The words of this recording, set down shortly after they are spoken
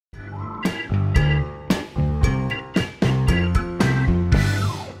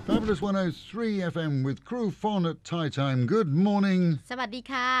Marvellous 103 FM with Kru Fon at TIME. Good morning. สวัสดี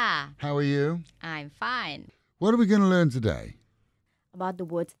ค่ะ How are you? I'm fine. What are we going to learn today? About the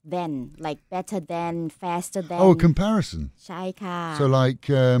word than, like better than, faster than. Oh, a comparison. ใช่ค่ะ So like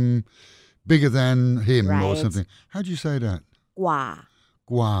bigger than him or Right. something. How do you say that? กว่า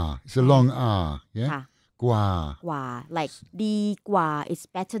Gua. It's a long R, yeah? ค่ะ Gua. กว่า like ดีกว่า is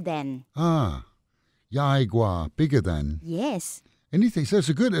better than. Ah. Yai gua. Bigger than. Yes. Anything. So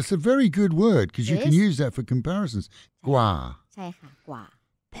it's a very good word because you It can is. use that for comparisons. Gua. ใช่ค่ะ กว่า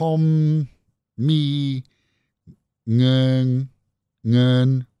Pom. Mi. Ngern.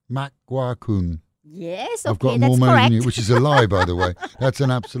 Mak gua kun. Yes, I've okay, got more that's money correct. than you, which is a lie, by the way. That's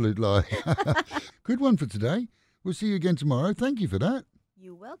an absolute lie. Good one for today. We'll see you again tomorrow. Thank you for that.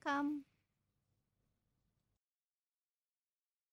 You're welcome.